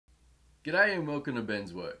G'day and welcome to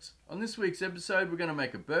BENSWORX. On this week's episode we're going to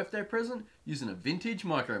make a birthday present using a vintage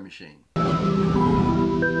micro machine.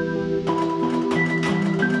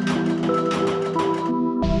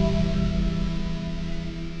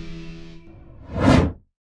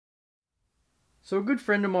 So a good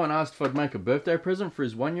friend of mine asked if I'd make a birthday present for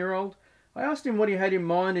his 1-year-old. I asked him what he had in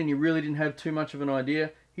mind and he really didn't have too much of an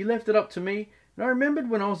idea. He left it up to me, and I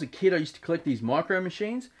remembered when I was a kid I used to collect these micro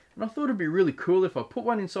machines, and I thought it'd be really cool if I put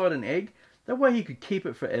one inside an egg. That way he could keep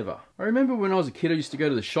it forever. I remember when I was a kid I used to go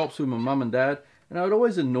to the shops with my mum and dad, and I would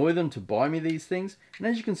always annoy them to buy me these things. And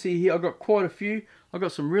as you can see here, I've got quite a few. I've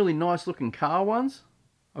got some really nice looking car ones.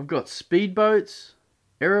 I've got speedboats,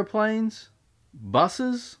 aeroplanes,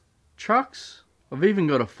 buses, trucks. I've even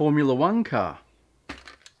got a Formula 1 car.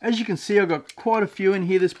 As you can see, I've got quite a few in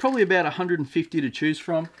here. There's probably about 150 to choose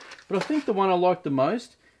from, but I think the one I like the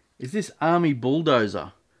most is this army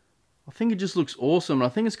bulldozer. I think it just looks awesome, and I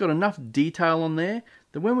think it's got enough detail on there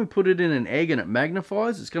that when we put it in an egg and it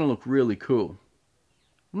magnifies, it's going to look really cool.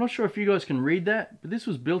 I'm not sure if you guys can read that, but this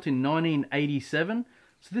was built in 1987,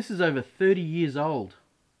 so this is over 30 years old.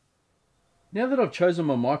 Now that I've chosen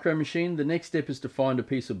my micro machine, the next step is to find a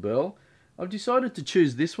piece of burl. I've decided to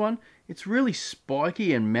choose this one. It's really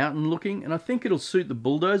spiky and mountain looking, and I think it'll suit the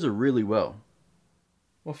bulldozer really well.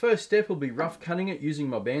 My first step will be rough cutting it using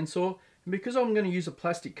my bandsaw, and because I'm going to use a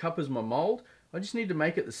plastic cup as my mould, I just need to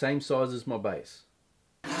make it the same size as my base.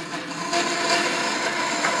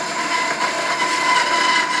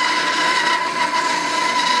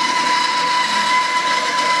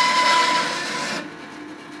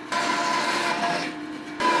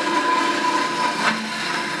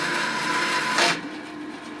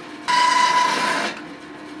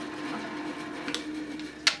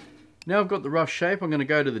 Now I've got the rough shape, I'm going to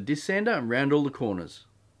go to the disc sander and round all the corners.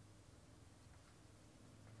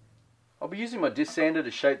 I'll be using my disc sander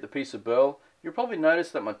to shape the piece of burl. You'll probably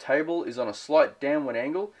notice that my table is on a slight downward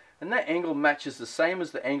angle, and that angle matches the same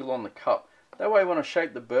as the angle on the cup. That way when I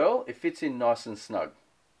shape the burl, it fits in nice and snug.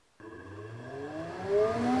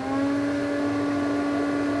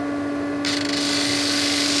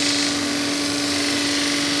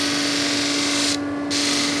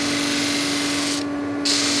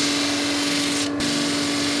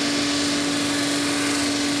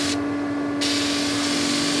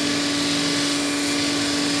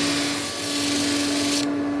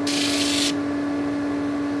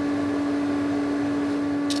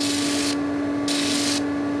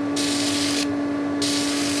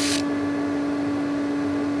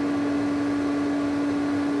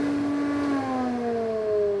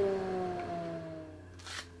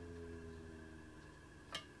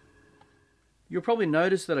 You'll probably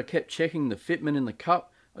notice that I kept checking the fitment in the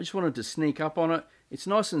cup. I just wanted to sneak up on it. It's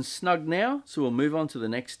nice and snug now, so we'll move on to the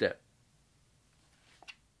next step.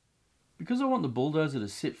 Because I want the bulldozer to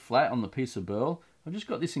sit flat on the piece of burl, I've just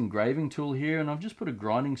got this engraving tool here, and I've just put a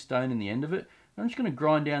grinding stone in the end of it. I'm just going to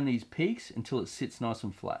grind down these peaks until it sits nice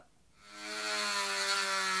and flat.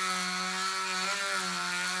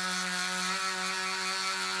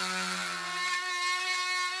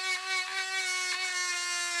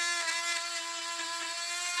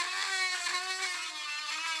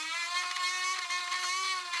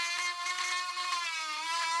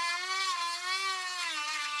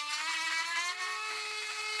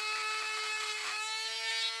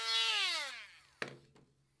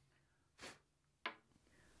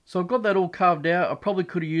 So I've got that all carved out. I probably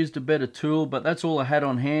could have used a better tool, but that's all I had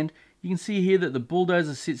on hand. You can see here that the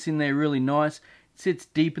bulldozer sits in there really nice. It sits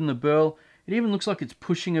deep in the burl. It even looks like it's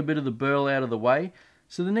pushing a bit of the burl out of the way.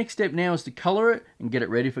 So the next step now is to colour it and get it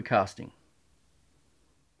ready for casting.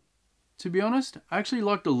 To be honest, I actually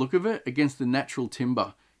like the look of it against the natural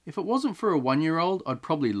timber. If it wasn't for a 1-year-old, I'd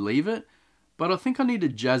probably leave it, but I think I need to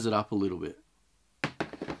jazz it up a little bit.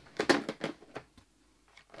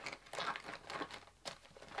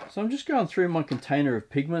 So I'm just going through my container of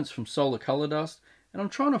pigments from Solar Colour Dust, and I'm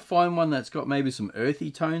trying to find one that's got maybe some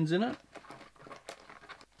earthy tones in it.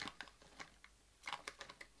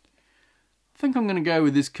 I think I'm going to go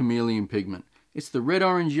with this chameleon pigment. It's the red,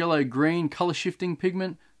 orange, yellow, green colour shifting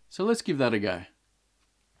pigment, so let's give that a go.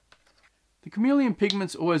 The chameleon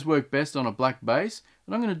pigments always work best on a black base,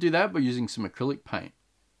 and I'm going to do that by using some acrylic paint.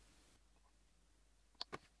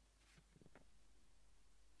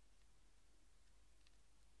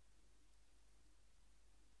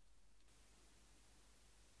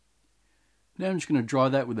 Now I'm just going to dry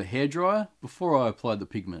that with a hairdryer before I apply the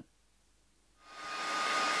pigment.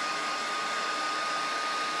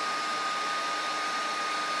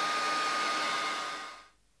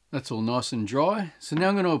 That's all nice and dry. So now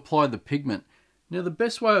I'm going to apply the pigment. Now the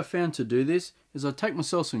best way I've found to do this is I take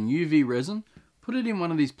myself some UV resin, put it in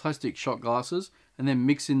one of these plastic shot glasses, and then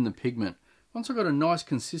mix in the pigment. Once I've got a nice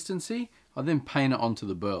consistency, I then paint it onto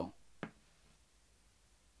the burl.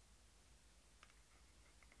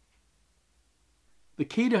 The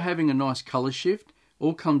key to having a nice colour shift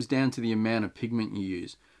all comes down to the amount of pigment you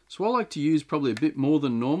use. So I like to use probably a bit more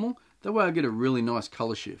than normal, that way I get a really nice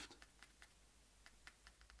colour shift.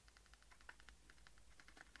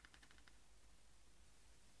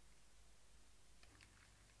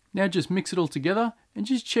 Now just mix it all together and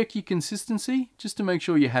just check your consistency just to make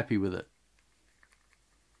sure you're happy with it.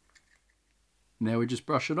 Now we just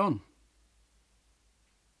brush it on.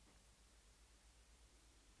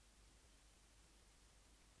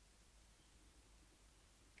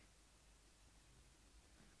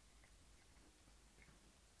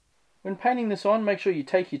 When painting this on, make sure you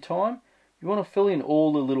take your time. You want to fill in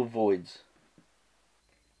all the little voids.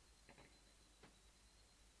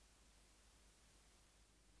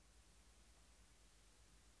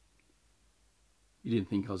 You didn't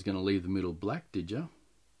think I was going to leave the middle black, did you?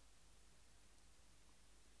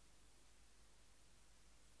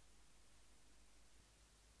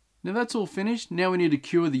 Now that's all finished. Now we need to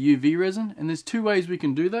cure the UV resin, and there's two ways we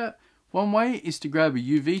can do that. One way is to grab a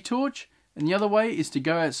UV torch, and the other way is to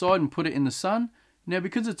go outside and put it in the sun. Now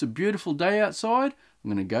because it's a beautiful day outside,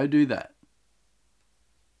 I'm going to go do that.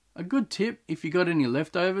 A good tip, if you got any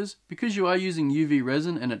leftovers, because you are using UV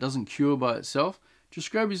resin and it doesn't cure by itself,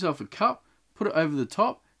 just grab yourself a cup, put it over the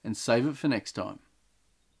top, and save it for next time.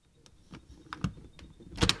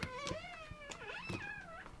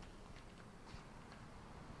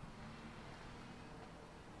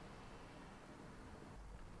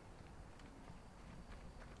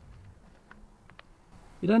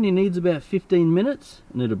 It only needs about 15 minutes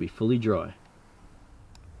and it'll be fully dry.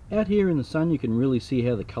 Out here in the sun you can really see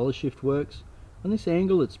how the colour shift works. On this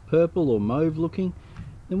angle it's purple or mauve looking,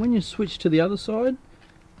 then when you switch to the other side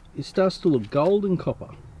it starts to look gold and copper.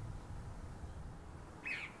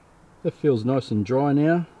 That feels nice and dry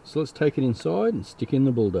now, so let's take it inside and stick in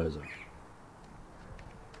the bulldozer.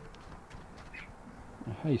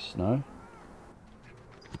 Hey Snow.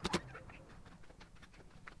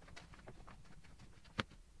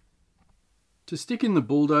 To stick in the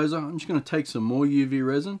bulldozer, I'm just going to take some more UV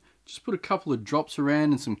resin, just put a couple of drops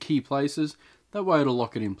around in some key places, that way it'll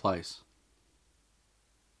lock it in place.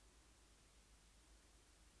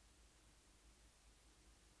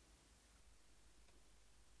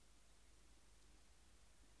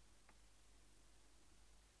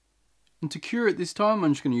 And to cure it this time,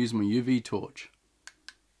 I'm just going to use my UV torch.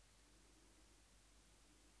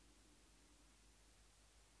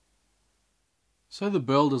 So the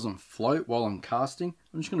burl doesn't float while I'm casting,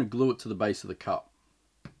 I'm just going to glue it to the base of the cup.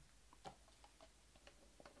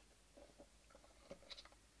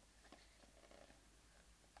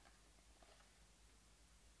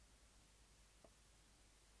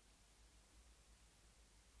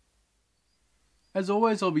 As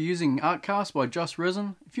always, I'll be using Artcast by Just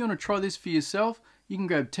Resin. If you want to try this for yourself, you can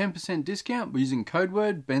grab 10% discount by using code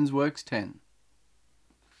word BENSWORX10.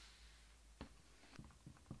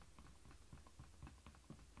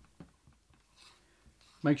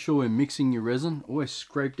 Make sure when mixing your resin, always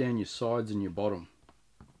scrape down your sides and your bottom.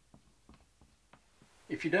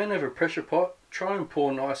 If you don't have a pressure pot, try and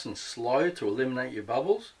pour nice and slow to eliminate your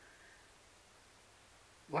bubbles.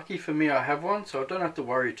 Lucky for me I have one, so I don't have to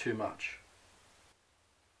worry too much.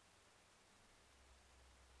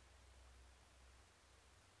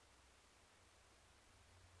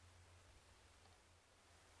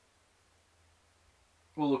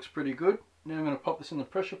 All looks pretty good. Now I'm going to pop this in the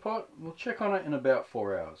pressure pot. We'll check on it in about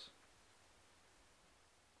 4 hours.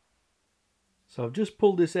 So I've just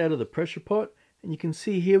pulled this out of the pressure pot, and you can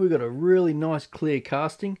see here we've got a really nice clear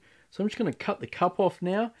casting. So I'm just going to cut the cup off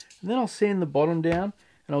now, and then I'll sand the bottom down,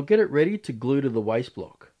 and I'll get it ready to glue to the waste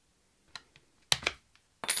block.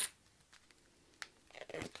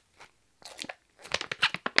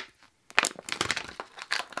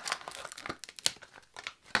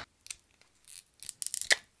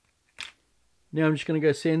 Now I'm just going to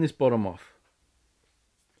go sand this bottom off.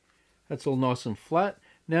 That's all nice and flat.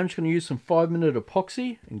 Now I'm just going to use some 5-minute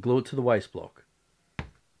epoxy and glue it to the waste block.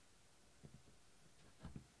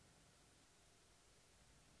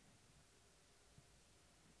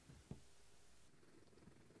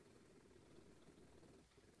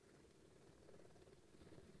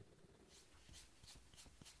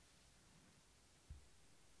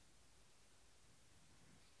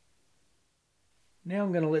 Now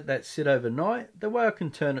I'm going to let that sit overnight, that way I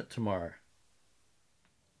can turn it tomorrow.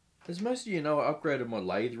 As most of you know, I upgraded my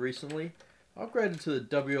lathe recently, I upgraded to the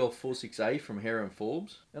WL46A from Hare and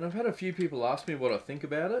Forbes, and I've had a few people ask me what I think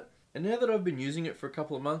about it. And now that I've been using it for a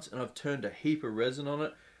couple of months and I've turned a heap of resin on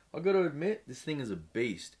it, I've got to admit, this thing is a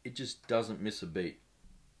beast. It just doesn't miss a beat.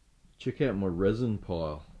 Check out my resin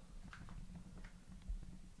pile.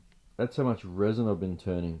 That's how much resin I've been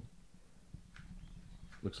turning.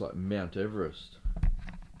 Looks like Mount Everest.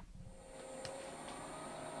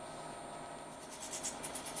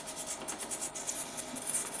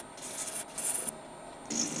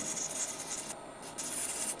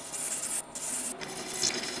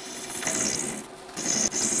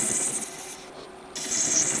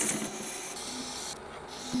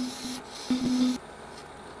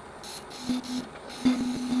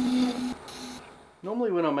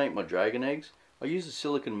 Normally when I make my dragon eggs, I use a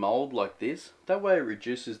silicone mould like this. That way it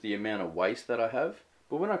reduces the amount of waste that I have.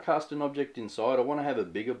 But when I cast an object inside, I want to have a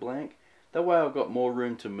bigger blank. That way I've got more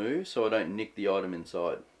room to move so I don't nick the item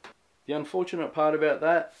inside. The unfortunate part about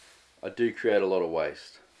that, I do create a lot of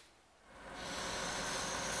waste.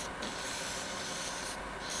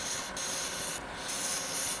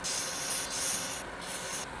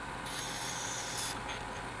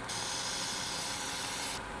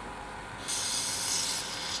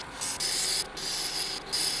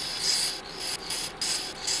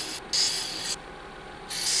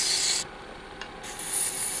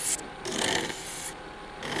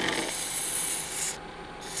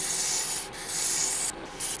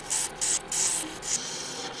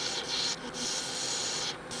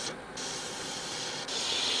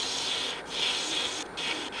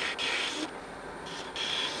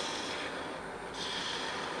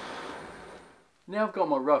 Now I've got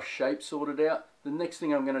my rough shape sorted out, the next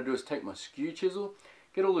thing I'm going to do is take my skew chisel,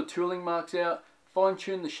 get all the tooling marks out, fine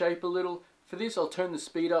tune the shape a little. For this I'll turn the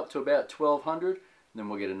speed up to about 1200 and then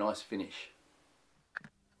we'll get a nice finish.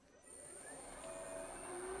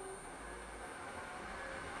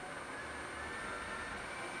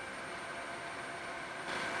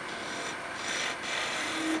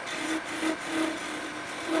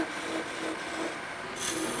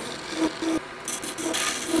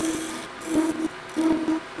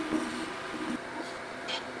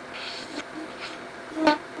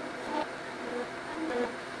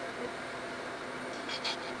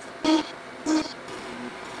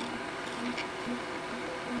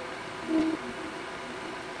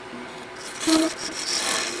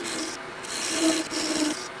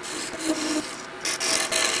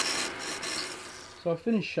 So I've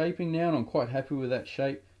finished shaping now and I'm quite happy with that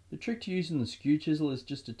shape. The trick to using the skew chisel is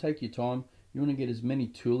just to take your time. You want to get as many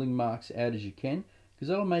tooling marks out as you can because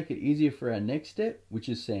that'll make it easier for our next step, which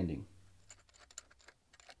is sanding.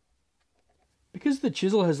 Because the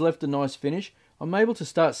chisel has left a nice finish, I'm able to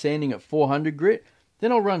start sanding at 400 grit,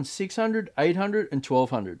 then I'll run 600, 800 and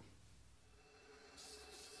 1200.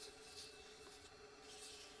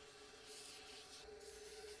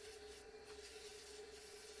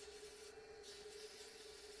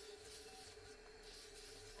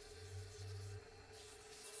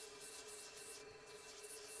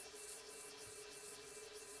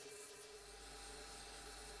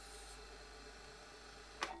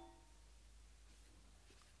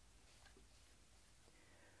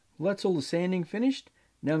 Well, that's all the sanding finished.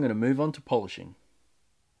 Now I'm going to move on to polishing.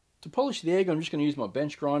 To polish the egg, I'm just going to use my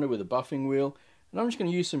bench grinder with a buffing wheel, and I'm just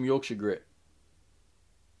going to use some Yorkshire grit.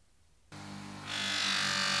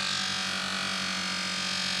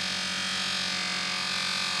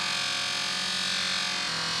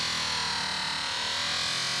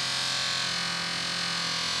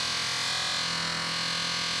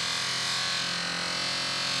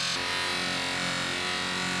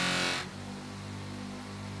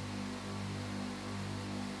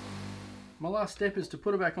 My last step is to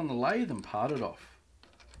put it back on the lathe and part it off.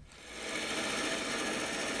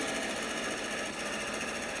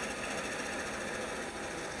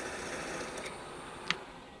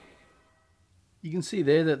 You can see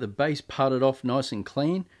there that the base parted off nice and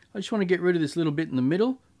clean. I just want to get rid of this little bit in the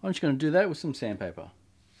middle. I'm just going to do that with some sandpaper.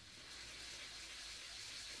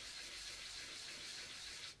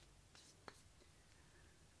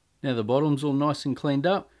 Now the bottom's all nice and cleaned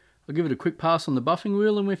up. I'll give it a quick pass on the buffing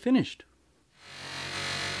wheel and we're finished.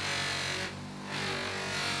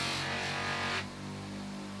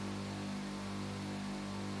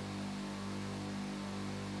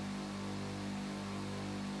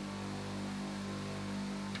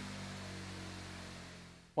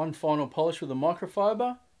 One final polish with a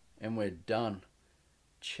microfiber and we're done.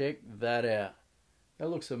 Check that out. That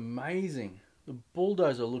looks amazing. The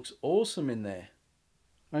bulldozer looks awesome in there.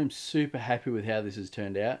 I'm super happy with how this has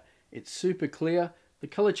turned out. It's super clear. The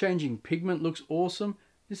color changing pigment looks awesome.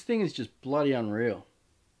 This thing is just bloody unreal.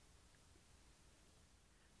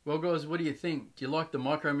 Well guys, what do you think? Do you like the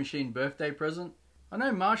Micro Machine birthday present? I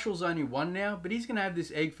know Marshall's only one now, but he's going to have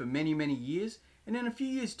this egg for many, many years, and in a few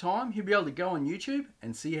years' time, he'll be able to go on YouTube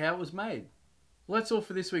and see how it was made. Well, that's all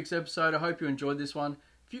for this week's episode. I hope you enjoyed this one.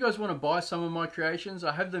 If you guys want to buy some of my creations,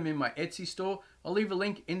 I have them in my Etsy store. I'll leave a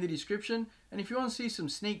link in the description, and if you want to see some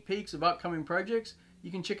sneak peeks of upcoming projects, you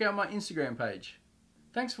can check out my Instagram page.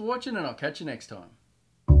 Thanks for watching, and I'll catch you next time.